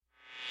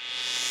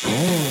You're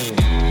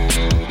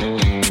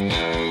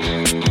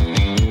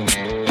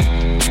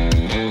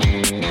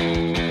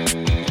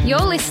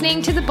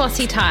listening to The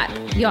Bossy Type,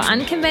 your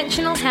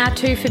unconventional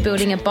how-to for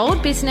building a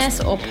bold business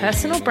or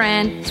personal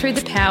brand through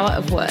the power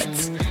of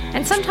words,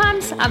 and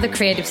sometimes other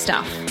creative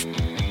stuff.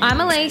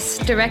 I'm Elise,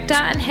 director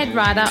and head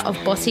writer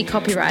of Bossy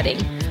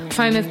Copywriting,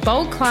 home of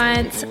bold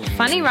clients,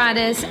 funny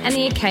writers, and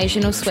the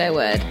occasional swear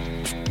word.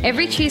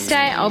 Every Tuesday,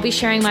 I'll be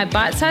sharing my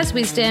bite-sized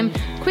wisdom,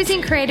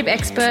 quizzing creative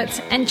experts,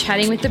 and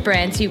chatting with the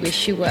brands you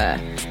wish you were.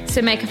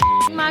 So make a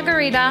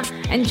margarita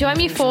and join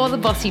me for The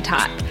Bossy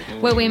Type,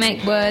 where we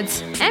make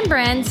words and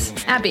brands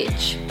our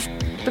bitch.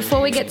 Before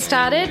we get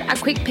started, a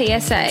quick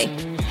PSA.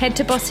 Head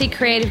to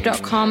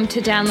bossycreative.com to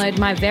download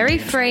my very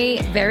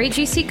free, very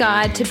juicy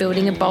guide to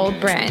building a bold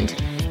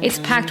brand. It's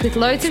packed with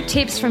loads of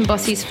tips from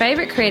Bossy's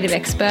favourite creative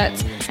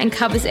experts and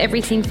covers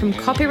everything from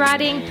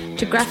copywriting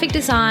to graphic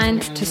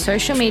design to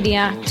social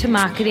media to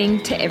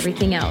marketing to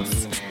everything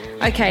else.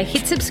 Okay,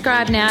 hit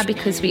subscribe now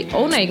because we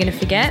all know you're going to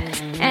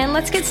forget, and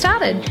let's get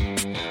started.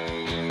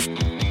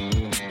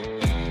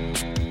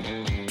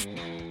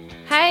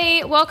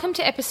 Hey, welcome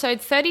to episode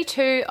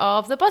 32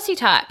 of The Bossy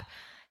Type.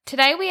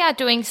 Today we are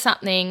doing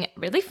something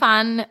really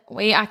fun.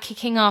 We are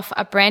kicking off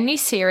a brand new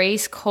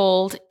series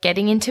called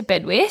Getting Into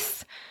Bed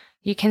With.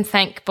 You can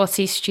thank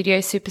Bossy Studio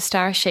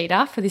superstar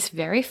Ashita for this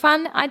very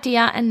fun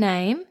idea and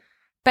name.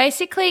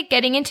 Basically,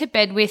 Getting Into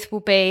Bed With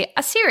will be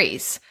a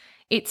series.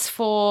 It's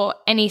for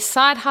any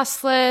side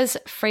hustlers,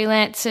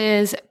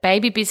 freelancers,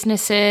 baby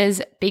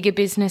businesses, bigger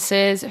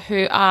businesses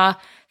who are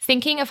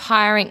thinking of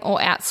hiring or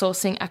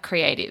outsourcing a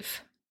creative.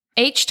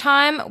 Each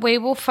time we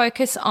will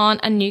focus on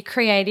a new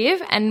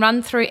creative and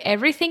run through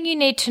everything you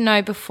need to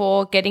know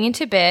before getting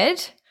into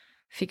bed,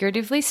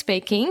 figuratively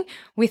speaking,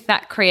 with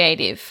that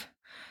creative.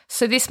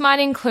 So this might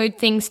include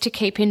things to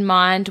keep in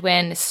mind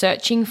when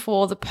searching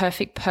for the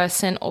perfect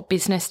person or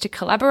business to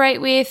collaborate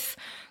with,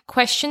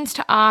 questions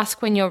to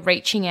ask when you're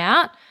reaching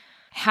out,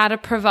 how to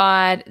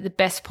provide the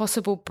best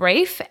possible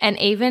brief, and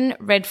even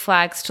red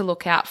flags to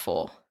look out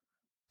for.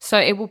 So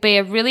it will be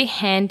a really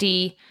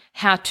handy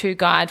how-to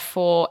guide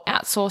for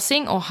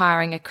outsourcing or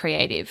hiring a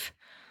creative.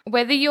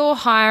 Whether you're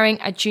hiring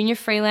a junior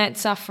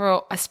freelancer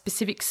for a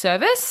specific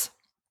service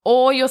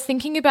or you're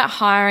thinking about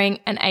hiring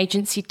an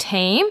agency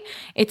team,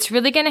 it's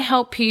really going to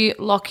help you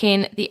lock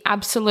in the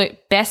absolute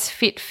best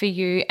fit for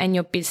you and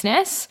your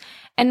business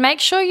and make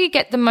sure you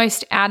get the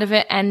most out of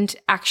it and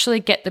actually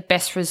get the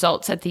best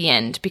results at the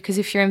end. Because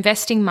if you're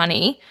investing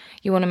money,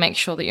 you want to make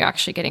sure that you're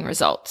actually getting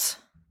results.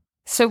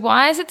 So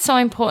why is it so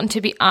important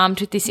to be armed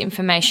with this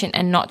information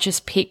and not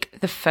just pick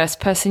the first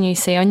person you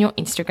see on your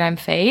Instagram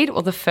feed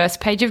or the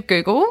first page of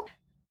Google?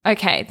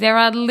 Okay, there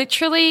are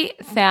literally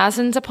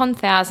thousands upon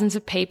thousands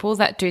of people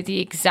that do the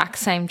exact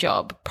same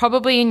job,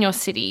 probably in your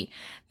city.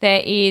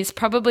 There is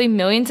probably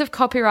millions of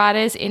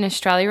copywriters in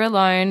Australia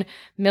alone,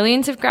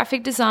 millions of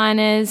graphic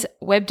designers,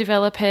 web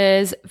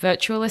developers,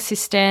 virtual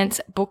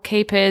assistants,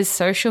 bookkeepers,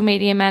 social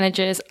media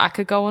managers. I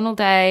could go on all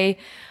day.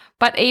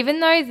 But even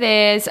though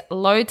there's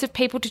loads of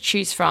people to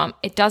choose from,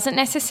 it doesn't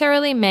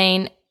necessarily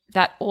mean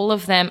that all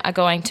of them are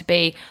going to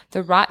be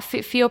the right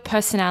fit for your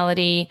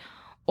personality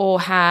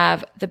or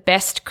have the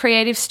best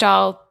creative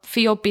style for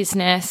your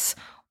business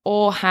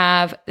or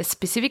have the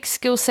specific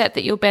skill set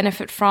that you'll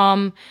benefit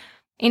from.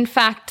 In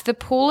fact, the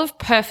pool of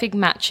perfect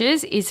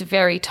matches is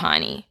very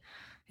tiny.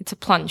 It's a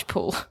plunge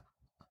pool.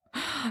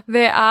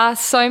 There are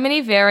so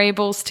many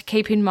variables to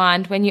keep in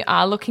mind when you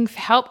are looking for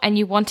help, and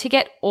you want to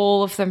get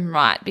all of them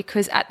right,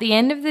 because at the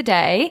end of the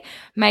day,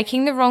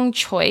 making the wrong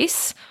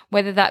choice,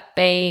 whether that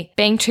be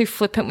being too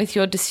flippant with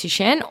your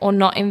decision or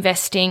not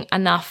investing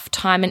enough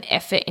time and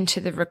effort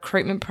into the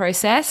recruitment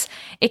process,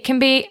 it can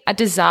be a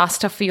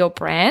disaster for your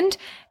brand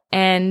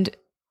and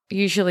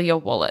usually your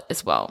wallet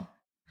as well.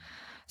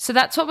 So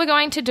that's what we're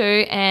going to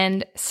do,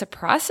 and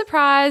surprise,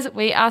 surprise,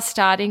 we are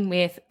starting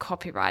with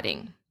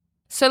copywriting.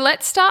 So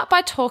let's start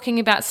by talking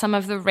about some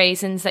of the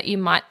reasons that you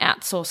might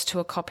outsource to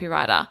a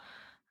copywriter.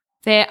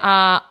 There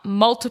are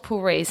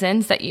multiple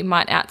reasons that you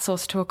might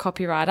outsource to a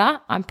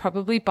copywriter. I'm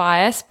probably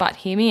biased, but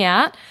hear me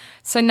out.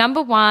 So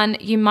number one,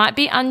 you might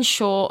be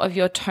unsure of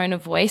your tone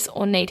of voice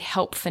or need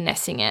help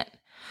finessing it.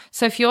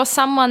 So if you're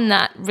someone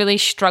that really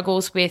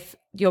struggles with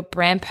your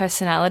brand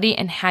personality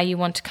and how you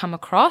want to come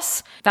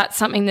across, that's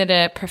something that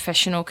a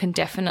professional can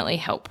definitely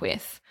help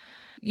with.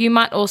 You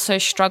might also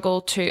struggle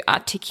to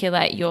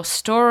articulate your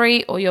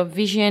story or your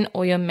vision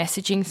or your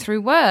messaging through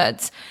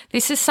words.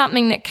 This is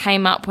something that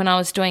came up when I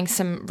was doing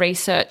some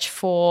research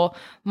for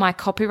my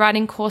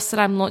copywriting course that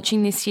I'm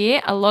launching this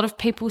year. A lot of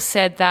people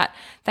said that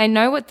they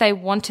know what they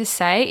want to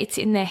say, it's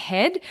in their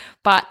head,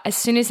 but as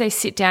soon as they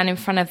sit down in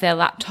front of their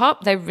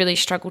laptop, they really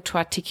struggle to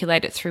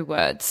articulate it through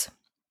words.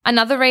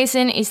 Another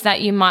reason is that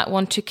you might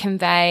want to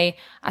convey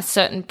a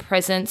certain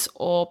presence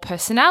or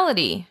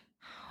personality,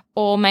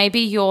 or maybe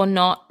you're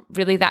not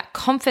really that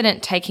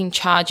confident taking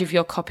charge of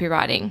your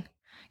copywriting.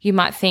 You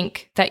might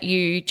think that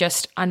you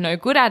just are no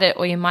good at it,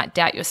 or you might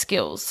doubt your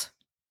skills.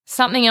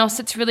 Something else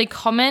that's really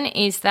common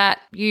is that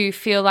you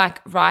feel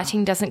like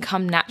writing doesn't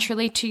come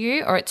naturally to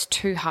you, or it's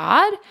too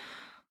hard,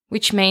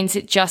 which means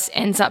it just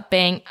ends up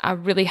being a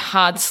really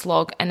hard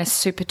slog and a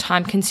super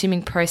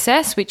time-consuming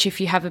process, which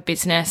if you have a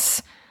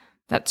business,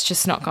 that's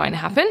just not going to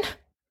happen.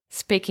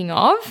 Speaking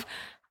of,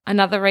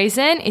 another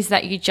reason is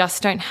that you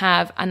just don't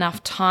have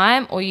enough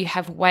time or you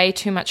have way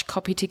too much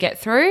copy to get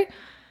through.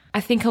 I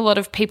think a lot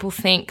of people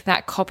think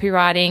that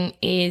copywriting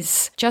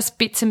is just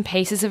bits and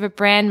pieces of a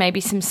brand,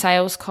 maybe some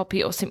sales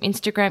copy or some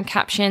Instagram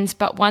captions.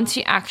 But once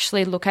you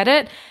actually look at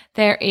it,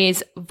 there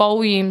is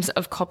volumes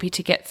of copy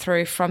to get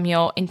through from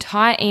your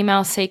entire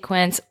email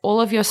sequence, all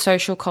of your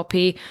social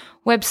copy,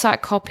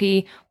 website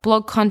copy,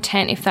 blog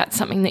content, if that's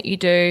something that you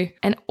do,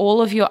 and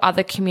all of your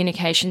other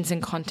communications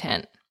and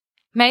content.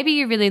 Maybe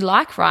you really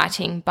like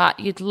writing, but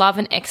you'd love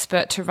an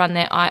expert to run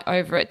their eye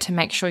over it to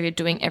make sure you're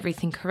doing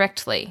everything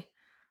correctly.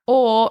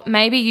 Or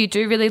maybe you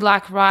do really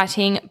like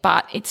writing,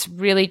 but it's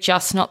really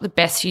just not the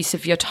best use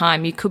of your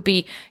time. You could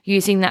be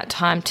using that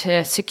time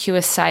to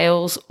secure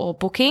sales or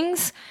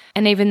bookings.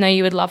 And even though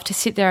you would love to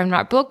sit there and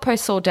write blog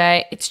posts all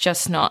day, it's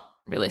just not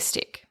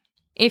realistic.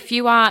 If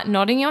you are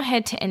nodding your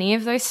head to any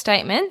of those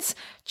statements,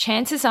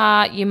 chances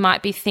are you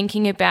might be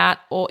thinking about,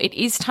 or it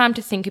is time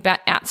to think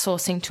about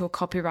outsourcing to a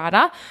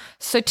copywriter.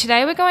 So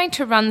today we're going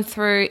to run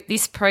through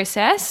this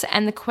process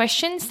and the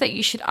questions that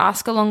you should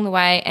ask along the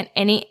way and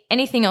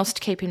anything else to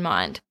keep in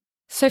mind.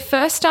 So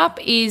first up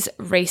is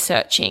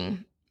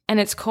researching, and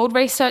it's called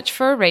research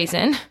for a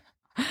reason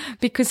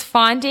because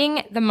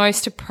finding the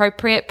most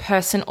appropriate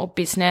person or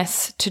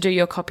business to do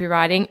your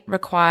copywriting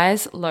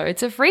requires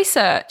loads of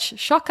research.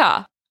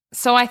 Shocker.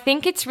 So I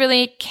think it's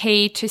really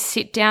key to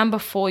sit down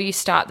before you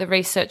start the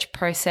research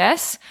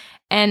process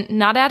and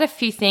nut out a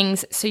few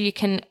things so you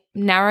can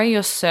narrow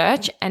your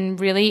search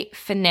and really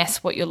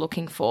finesse what you're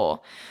looking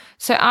for.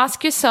 So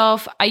ask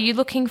yourself, are you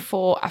looking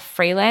for a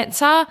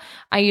freelancer?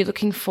 Are you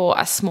looking for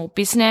a small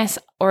business?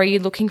 Or are you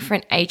looking for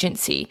an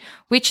agency?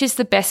 Which is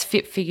the best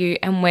fit for you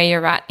and where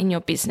you're at in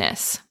your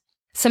business?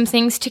 Some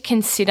things to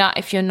consider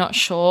if you're not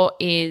sure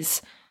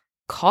is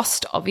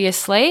cost,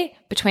 obviously,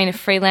 between a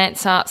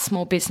freelancer,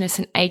 small business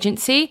and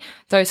agency.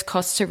 Those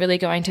costs are really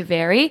going to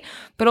vary,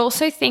 but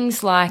also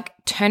things like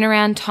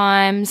turnaround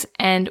times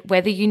and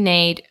whether you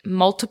need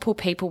multiple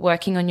people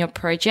working on your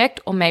project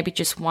or maybe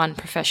just one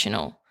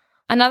professional.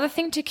 Another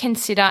thing to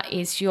consider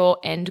is your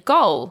end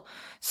goal.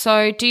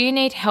 So do you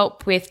need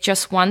help with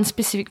just one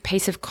specific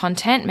piece of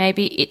content?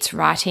 Maybe it's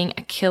writing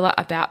a killer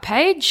about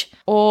page,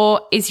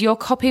 or is your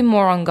copy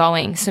more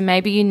ongoing? So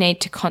maybe you need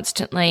to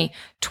constantly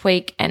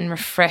tweak and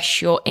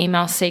refresh your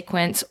email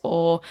sequence,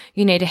 or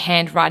you need a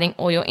hand writing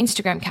all your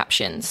Instagram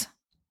captions.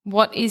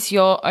 What is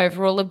your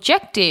overall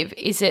objective?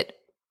 Is it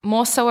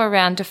more so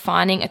around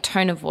defining a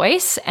tone of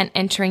voice and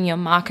entering your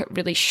market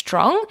really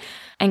strong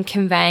and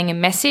conveying a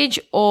message,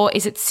 or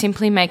is it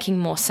simply making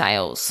more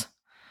sales?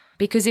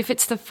 Because if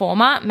it's the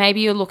former,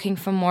 maybe you're looking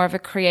for more of a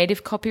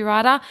creative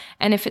copywriter.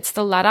 And if it's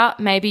the latter,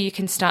 maybe you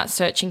can start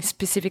searching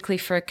specifically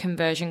for a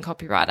conversion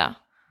copywriter.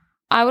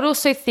 I would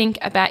also think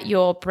about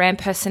your brand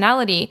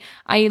personality.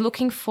 Are you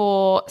looking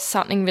for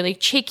something really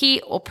cheeky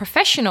or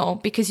professional?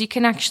 Because you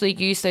can actually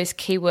use those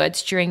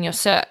keywords during your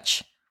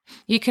search.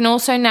 You can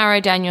also narrow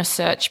down your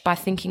search by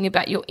thinking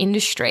about your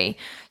industry.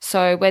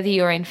 So whether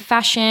you're in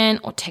fashion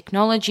or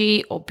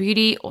technology or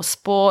beauty or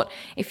sport,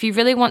 if you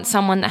really want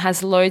someone that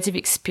has loads of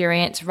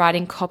experience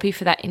writing copy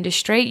for that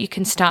industry, you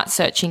can start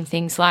searching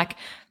things like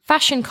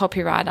fashion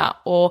copywriter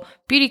or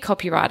beauty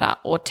copywriter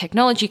or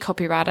technology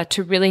copywriter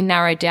to really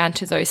narrow down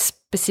to those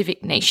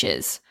specific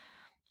niches.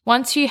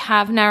 Once you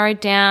have narrowed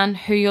down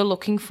who you're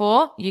looking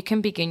for, you can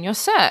begin your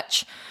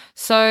search.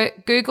 So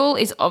Google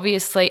is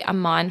obviously a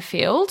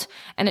minefield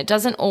and it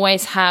doesn't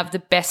always have the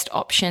best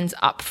options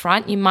up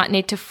front. You might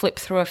need to flip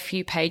through a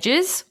few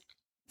pages.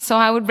 So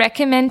I would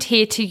recommend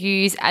here to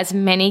use as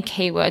many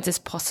keywords as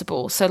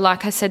possible. So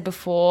like I said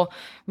before,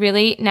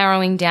 really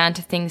narrowing down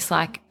to things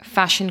like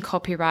fashion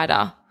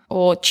copywriter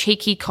or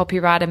cheeky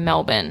copywriter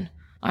Melbourne.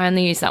 I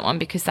only use that one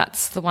because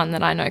that's the one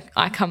that I know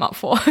I come up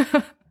for.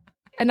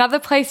 Another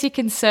place you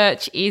can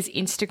search is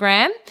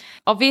Instagram.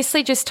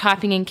 Obviously, just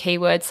typing in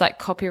keywords like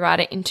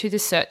copywriter into the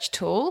search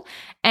tool.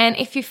 And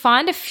if you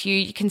find a few,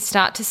 you can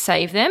start to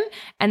save them.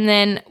 And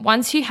then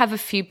once you have a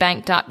few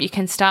banked up, you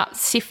can start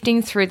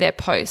sifting through their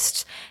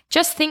posts.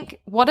 Just think,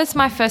 what is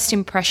my first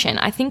impression?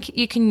 I think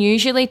you can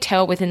usually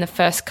tell within the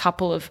first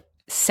couple of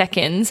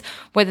seconds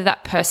whether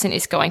that person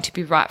is going to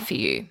be right for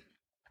you.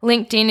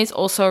 LinkedIn is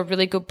also a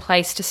really good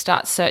place to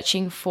start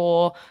searching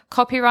for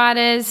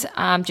copywriters,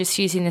 just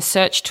using the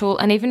search tool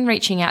and even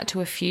reaching out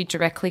to a few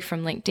directly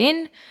from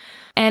LinkedIn.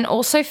 And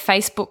also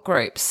Facebook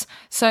groups.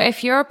 So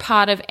if you're a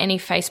part of any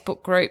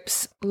Facebook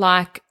groups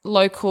like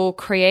local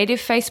creative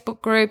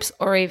Facebook groups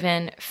or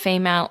even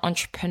female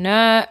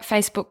entrepreneur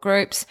Facebook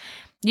groups,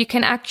 you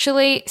can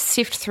actually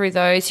sift through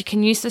those. You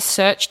can use the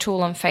search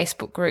tool on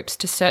Facebook groups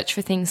to search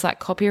for things like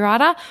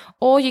copywriter,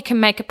 or you can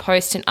make a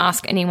post and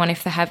ask anyone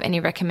if they have any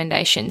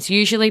recommendations.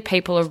 Usually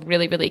people are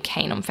really, really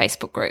keen on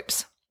Facebook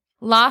groups.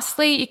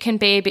 Lastly, you can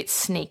be a bit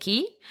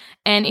sneaky.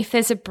 And if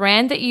there's a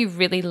brand that you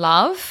really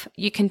love,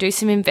 you can do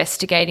some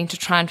investigating to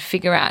try and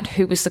figure out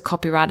who was the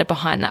copywriter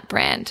behind that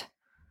brand.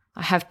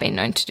 I have been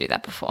known to do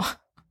that before.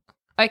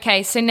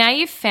 Okay, so now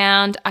you've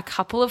found a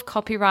couple of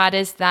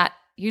copywriters that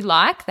you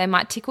like, they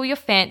might tickle your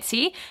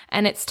fancy,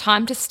 and it's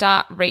time to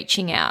start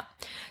reaching out.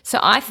 So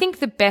I think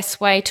the best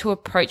way to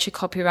approach a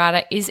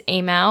copywriter is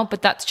email,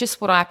 but that's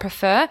just what I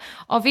prefer.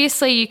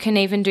 Obviously, you can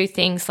even do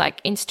things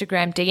like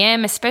Instagram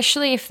DM,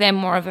 especially if they're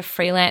more of a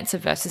freelancer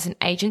versus an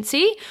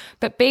agency,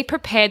 but be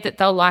prepared that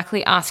they'll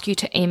likely ask you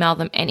to email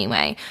them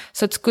anyway.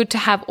 So it's good to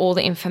have all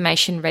the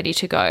information ready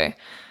to go.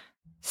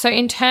 So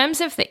in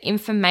terms of the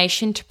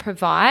information to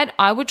provide,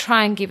 I would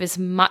try and give as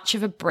much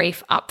of a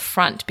brief up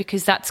front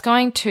because that's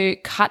going to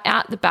cut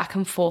out the back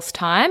and forth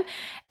time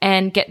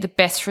and get the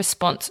best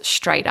response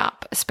straight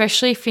up,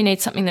 especially if you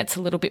need something that's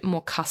a little bit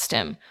more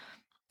custom.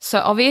 So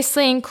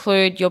obviously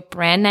include your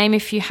brand name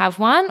if you have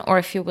one or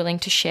if you're willing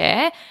to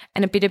share,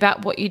 and a bit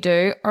about what you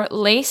do, or at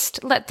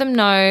least let them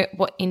know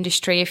what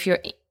industry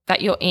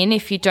that you're in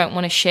if you don't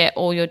want to share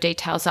all your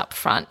details up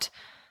front.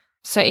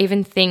 So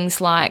even things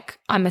like,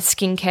 I'm a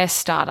skincare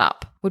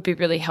startup would be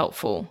really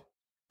helpful.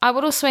 I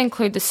would also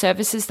include the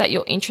services that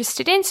you're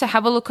interested in. So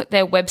have a look at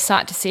their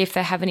website to see if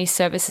they have any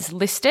services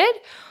listed,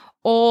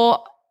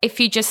 or if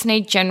you just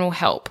need general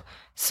help.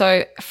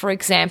 So for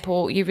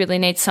example, you really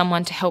need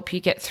someone to help you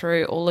get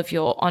through all of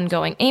your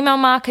ongoing email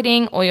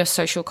marketing or your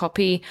social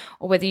copy,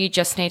 or whether you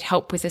just need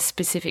help with a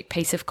specific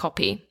piece of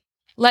copy.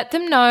 Let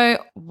them know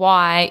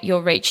why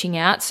you're reaching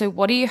out. So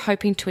what are you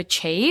hoping to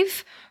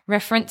achieve?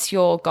 Reference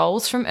your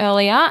goals from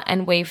earlier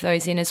and weave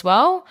those in as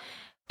well.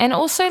 And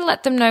also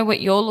let them know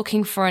what you're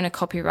looking for in a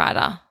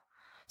copywriter.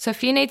 So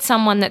if you need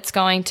someone that's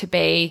going to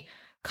be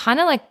kind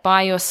of like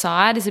by your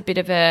side as a bit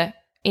of a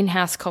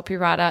in-house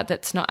copywriter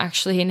that's not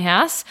actually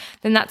in-house,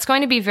 then that's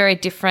going to be very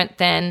different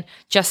than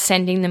just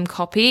sending them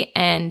copy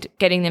and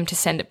getting them to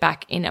send it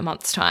back in a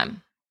month's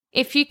time.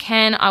 If you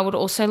can, I would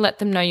also let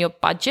them know your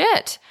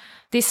budget.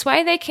 This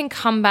way they can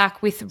come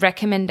back with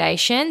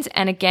recommendations,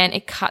 and again,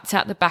 it cuts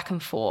out the back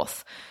and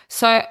forth.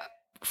 So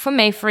for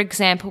me, for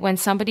example, when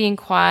somebody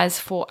inquires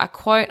for a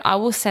quote, I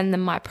will send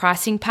them my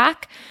pricing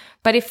pack.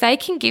 But if they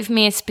can give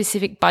me a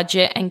specific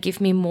budget and give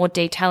me more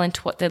detail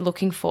into what they're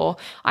looking for,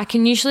 I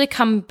can usually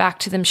come back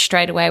to them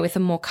straight away with a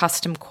more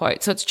custom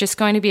quote. So it's just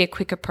going to be a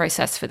quicker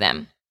process for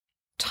them.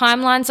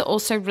 Timelines are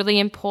also really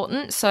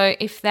important. So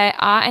if there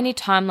are any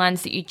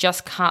timelines that you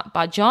just can't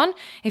budge on,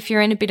 if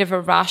you're in a bit of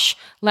a rush,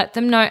 let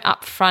them know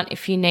up front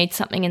if you need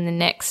something in the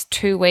next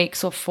 2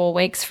 weeks or 4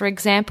 weeks, for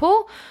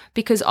example,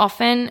 because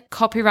often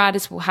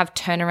copywriters will have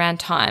turnaround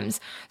times.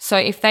 So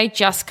if they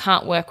just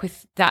can't work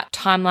with that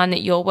timeline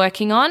that you're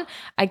working on,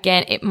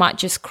 again, it might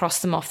just cross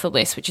them off the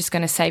list, which is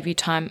going to save you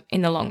time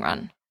in the long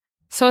run.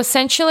 So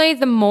essentially,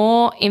 the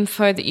more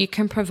info that you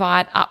can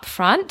provide up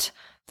front,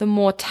 the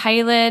more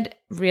tailored,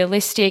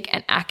 realistic,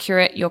 and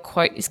accurate your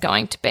quote is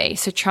going to be.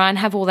 So try and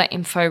have all that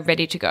info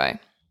ready to go.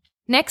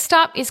 Next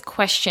up is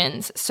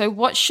questions. So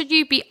what should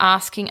you be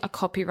asking a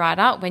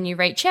copywriter when you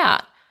reach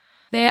out?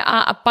 There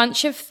are a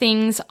bunch of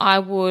things I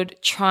would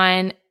try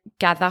and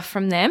gather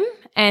from them.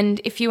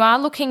 And if you are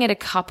looking at a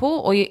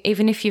couple, or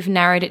even if you've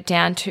narrowed it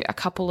down to a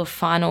couple of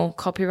final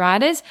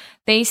copywriters,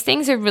 these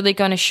things are really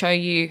going to show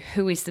you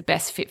who is the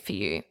best fit for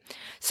you.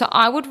 So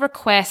I would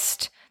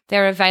request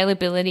their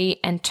availability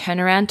and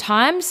turnaround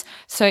times.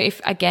 So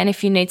if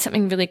you need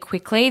something really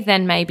quickly,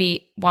 then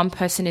maybe one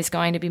person is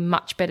going to be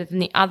much better than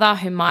the other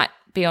who might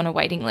be on a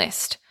waiting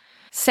list.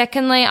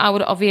 Secondly, I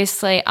would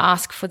obviously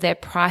ask for their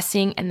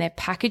pricing and their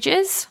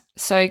packages.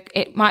 So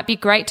it might be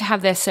great to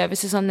have their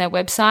services on their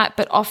website,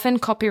 but often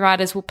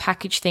copywriters will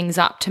package things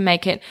up to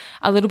make it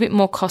a little bit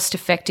more cost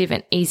effective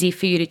and easy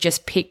for you to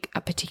just pick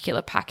a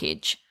particular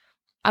package.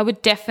 I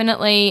would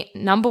definitely,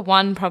 number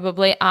one,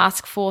 probably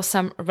ask for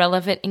some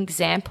relevant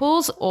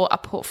examples or a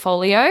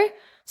portfolio.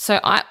 So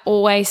I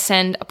always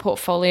send a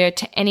portfolio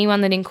to anyone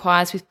that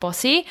inquires with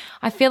Bossy.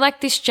 I feel like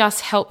this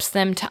just helps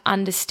them to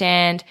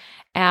understand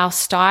our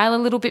style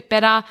a little bit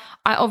better.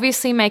 I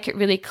obviously make it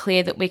really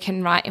clear that we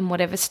can write in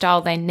whatever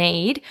style they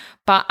need,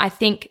 but I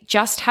think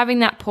just having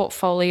that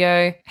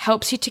portfolio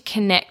helps you to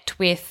connect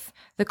with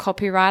the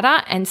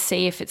copywriter and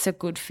see if it's a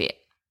good fit.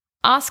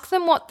 Ask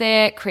them what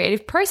their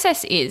creative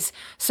process is.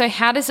 So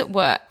how does it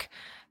work?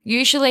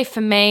 Usually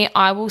for me,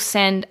 I will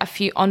send a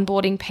few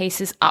onboarding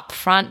pieces up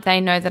front. They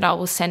know that I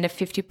will send a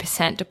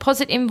 50%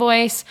 deposit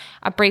invoice,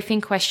 a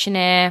briefing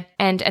questionnaire,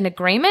 and an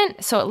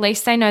agreement. So at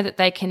least they know that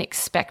they can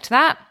expect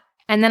that.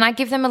 And then I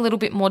give them a little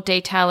bit more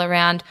detail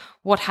around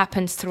what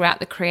happens throughout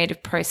the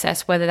creative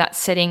process, whether that's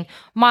setting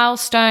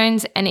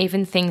milestones and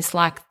even things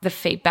like the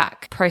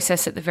feedback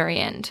process at the very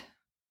end.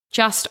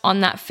 Just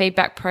on that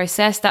feedback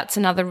process, that's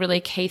another really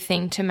key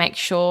thing to make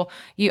sure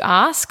you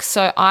ask.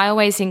 So I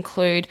always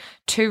include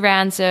 2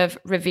 rounds of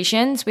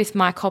revisions with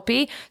my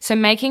copy. So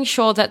making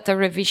sure that the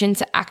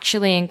revisions are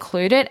actually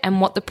included and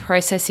what the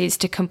process is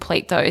to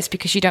complete those,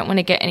 because you don't want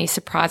to get any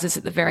surprises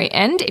at the very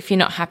end if you're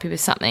not happy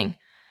with something.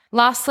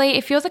 Lastly,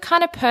 if you're the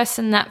kind of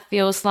person that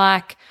feels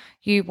like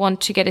you want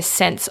to get a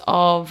sense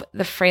of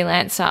the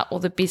freelancer or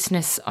the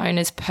business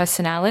owner's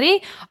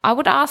personality, I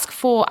would ask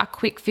for a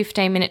quick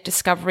 15-minute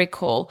discovery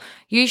call.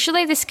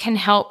 Usually this can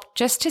help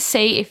just to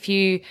see if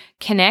you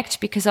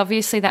connect, because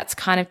obviously that's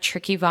kind of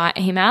tricky via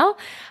email.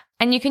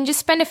 And you can just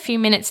spend a few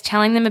minutes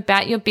telling them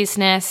about your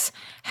business,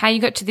 how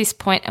you got to this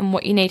point and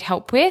what you need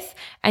help with.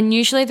 And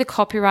usually the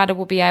copywriter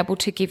will be able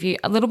to give you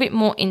a little bit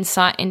more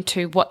insight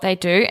into what they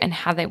do and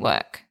how they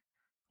work.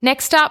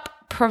 Next up,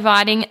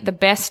 providing the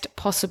best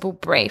possible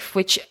brief,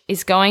 which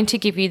is going to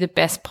give you the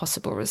best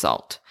possible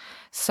result.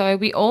 So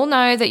we all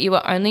know that you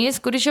are only as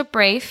good as your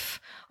brief.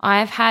 I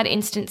have had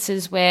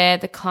instances where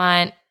the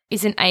client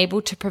isn't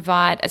able to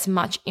provide as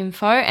much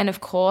info, and of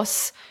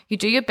course you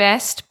do your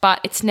best, but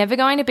it's never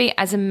going to be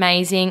as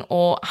amazing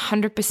or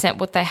 100%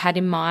 what they had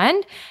in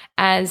mind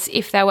as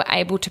if they were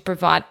able to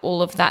provide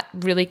all of that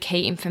really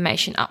key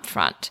information up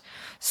front.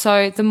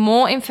 So the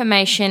more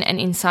information and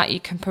insight you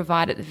can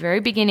provide at the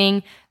very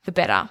beginning, the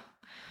better.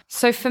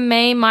 So for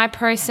me, my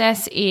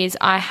process is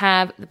I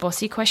have the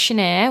Bossy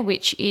questionnaire,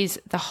 which is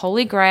the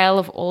holy grail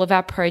of all of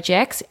our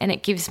projects, and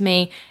it gives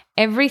me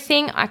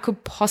everything I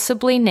could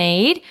possibly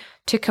need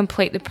to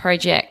complete the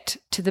project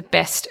to the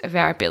best of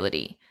our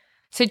ability.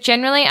 So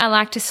generally, I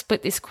like to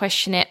split this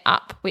questionnaire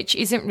up, which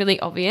isn't really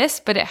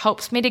obvious, but it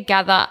helps me to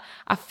gather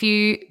a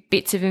few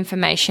bits of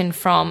information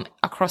from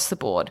across the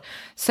board.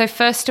 So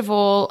first of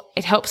all,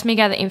 it helps me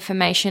gather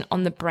information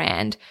on the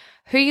brand,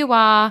 who you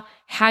are,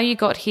 how you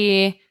got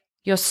here,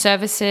 your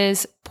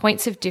services,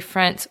 points of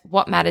difference,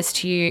 what matters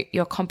to you,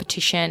 your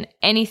competition,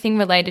 anything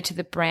related to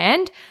the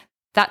brand.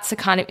 That's the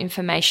kind of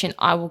information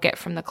I will get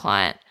from the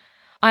client.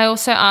 I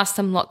also ask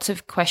them lots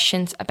of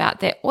questions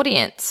about their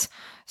audience.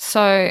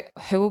 So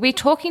who are we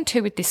talking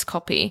to with this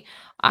copy?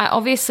 I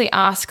obviously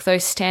ask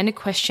those standard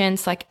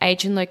questions like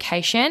age and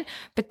location,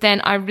 but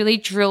then I really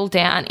drill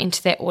down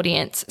into their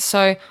audience.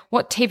 So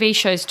what TV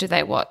shows do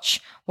they watch?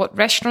 What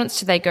restaurants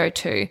do they go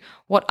to?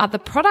 What other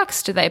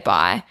products do they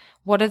buy?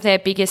 What are their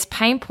biggest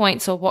pain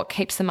points or what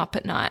keeps them up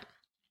at night?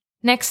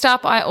 Next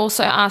up, I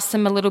also ask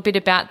them a little bit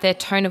about their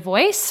tone of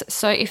voice.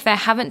 So if they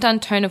haven't done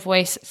tone of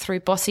voice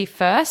through Bossy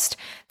first,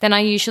 then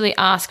I usually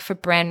ask for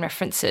brand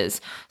references.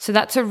 So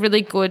that's a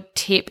really good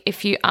tip.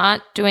 If you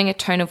aren't doing a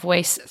tone of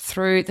voice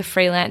through the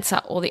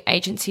freelancer or the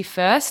agency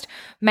first,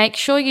 make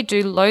sure you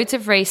do loads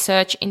of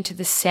research into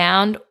the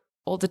sound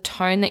or the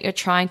tone that you're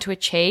trying to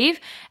achieve,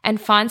 and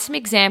find some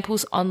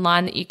examples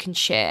online that you can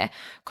share,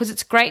 because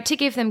it's great to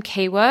give them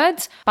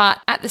keywords,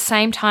 but at the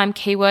same time,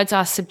 keywords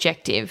are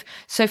subjective.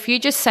 So if you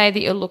just say that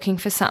you're looking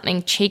for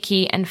something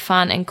cheeky and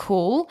fun and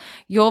cool,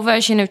 your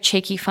version of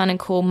cheeky, fun and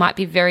cool might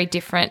be very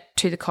different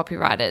to the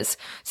copywriters.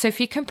 So if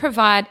you can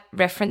provide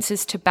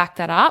references to back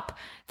that up,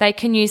 they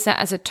can use that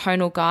as a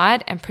tonal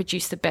guide and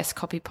produce the best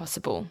copy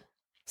possible.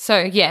 So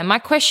yeah, my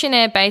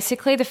questionnaire,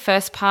 basically the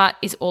first part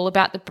is all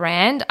about the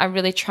brand. I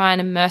really try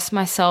and immerse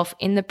myself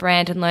in the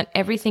brand and learn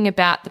everything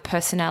about the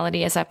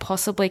personality as I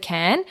possibly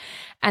can.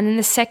 And then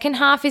the second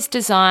half is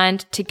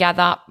designed to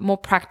gather more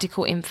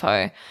practical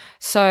info.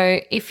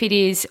 So if it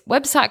is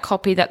website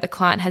copy that the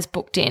client has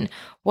booked in,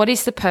 what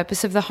is the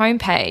purpose of the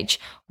homepage?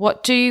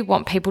 What do you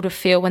want people to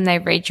feel when they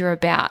read your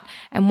about?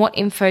 And what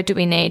info do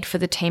we need for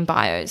the team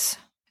bios?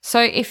 So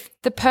if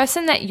the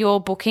person that you're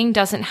booking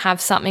doesn't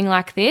have something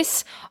like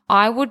this,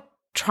 I would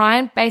try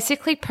and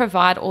basically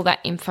provide all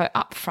that info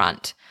up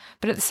front.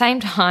 But at the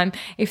same time,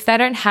 if they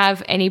don't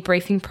have any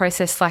briefing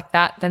process like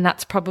that, then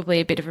that's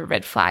probably a bit of a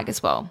red flag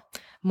as well.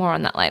 More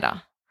on that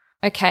later.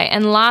 Okay,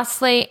 and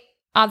lastly,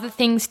 other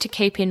things to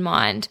keep in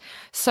mind.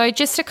 So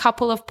just a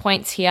couple of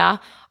points here.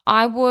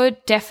 I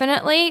would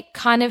definitely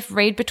kind of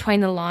read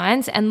between the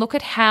lines and look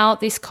at how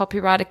this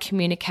copywriter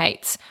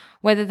communicates,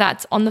 whether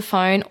that's on the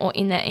phone or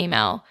in their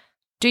email.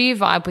 Do you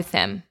vibe with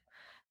them?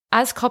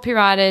 As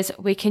copywriters,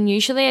 we can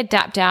usually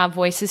adapt our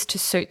voices to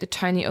suit the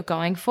tone that you're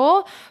going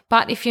for,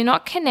 but if you're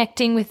not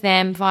connecting with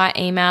them via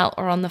email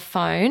or on the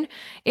phone,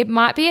 it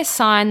might be a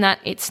sign that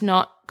it's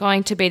not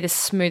going to be the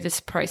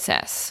smoothest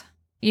process.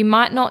 You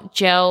might not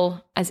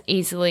gel as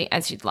easily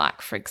as you'd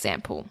like, for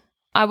example.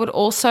 I would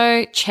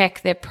also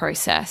check their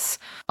process,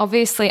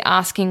 obviously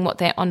asking what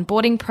their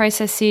onboarding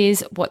process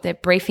is, what their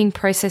briefing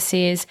process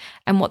is,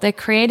 and what their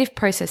creative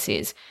process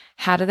is.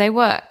 How do they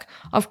work?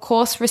 Of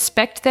course,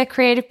 respect their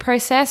creative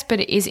process, but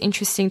it is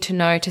interesting to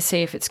know to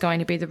see if it's going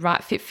to be the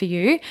right fit for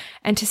you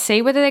and to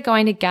see whether they're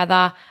going to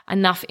gather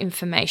enough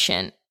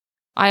information.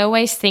 I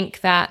always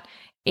think that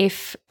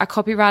if a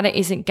copywriter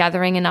isn't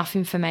gathering enough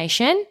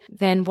information,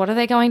 then what are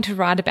they going to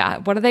write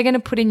about? What are they going to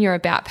put in your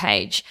about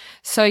page?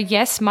 So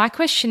yes, my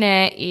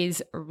questionnaire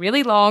is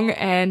really long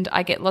and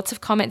I get lots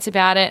of comments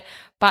about it,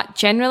 but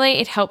generally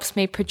it helps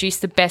me produce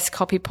the best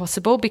copy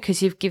possible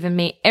because you've given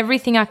me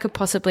everything I could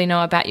possibly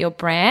know about your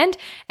brand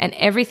and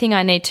everything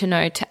I need to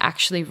know to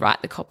actually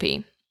write the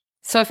copy.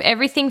 So if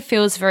everything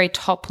feels very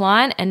top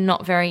line and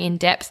not very in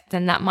depth,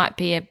 then that might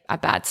be a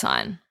bad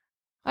sign.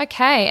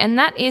 Okay, and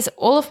that is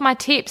all of my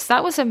tips.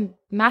 That was a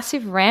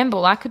massive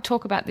ramble. I could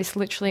talk about this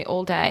literally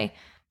all day.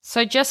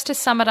 So just to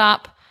sum it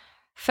up,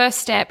 first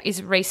step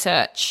is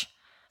research.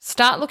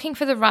 Start looking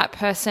for the right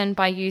person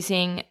by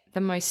using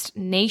the most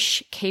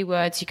niche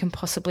keywords you can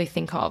possibly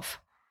think of.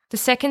 The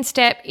second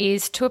step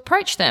is to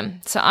approach them.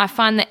 So I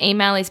find that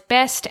email is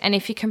best, and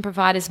if you can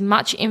provide as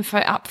much info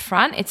up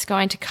front, it's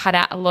going to cut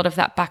out a lot of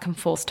that back and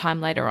forth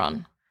time later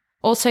on.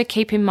 Also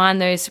keep in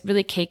mind those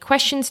really key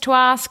questions to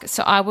ask.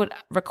 So I would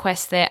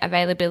request their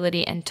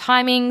availability and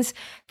timings,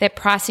 their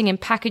pricing and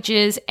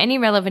packages, any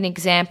relevant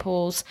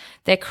examples,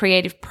 their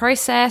creative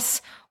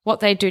process, what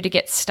they do to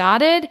get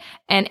started,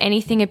 and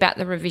anything about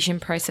the revision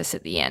process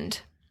at the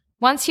end.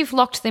 Once you've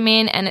locked them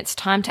in and it's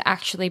time to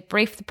actually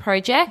brief the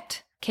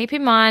project, keep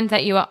in mind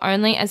that you are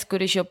only as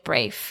good as your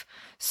brief.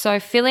 So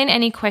fill in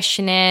any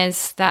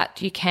questionnaires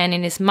that you can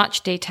in as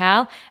much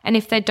detail. And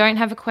if they don't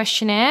have a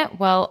questionnaire,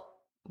 well,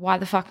 why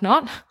the fuck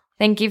not?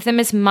 Then give them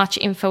as much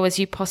info as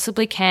you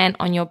possibly can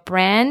on your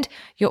brand,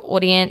 your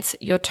audience,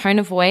 your tone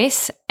of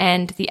voice,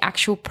 and the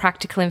actual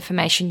practical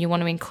information you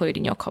want to include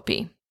in your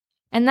copy.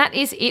 And that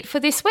is it for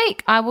this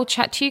week. I will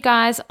chat to you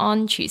guys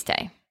on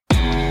Tuesday.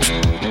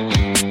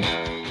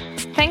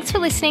 Thanks for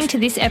listening to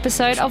this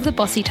episode of The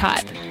Bossy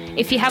Type.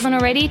 If you haven't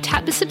already,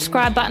 tap the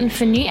subscribe button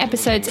for new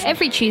episodes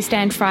every Tuesday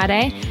and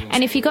Friday.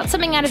 And if you got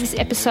something out of this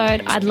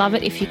episode, I'd love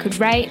it if you could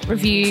rate,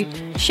 review,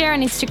 share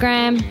on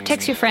Instagram,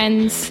 text your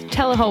friends,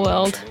 tell the whole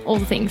world, all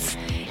the things.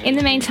 In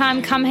the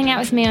meantime, come hang out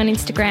with me on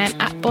Instagram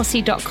at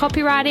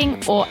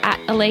bossy.copywriting or at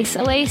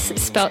Elise,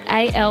 spelled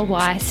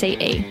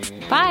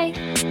ALYCE.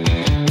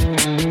 Bye.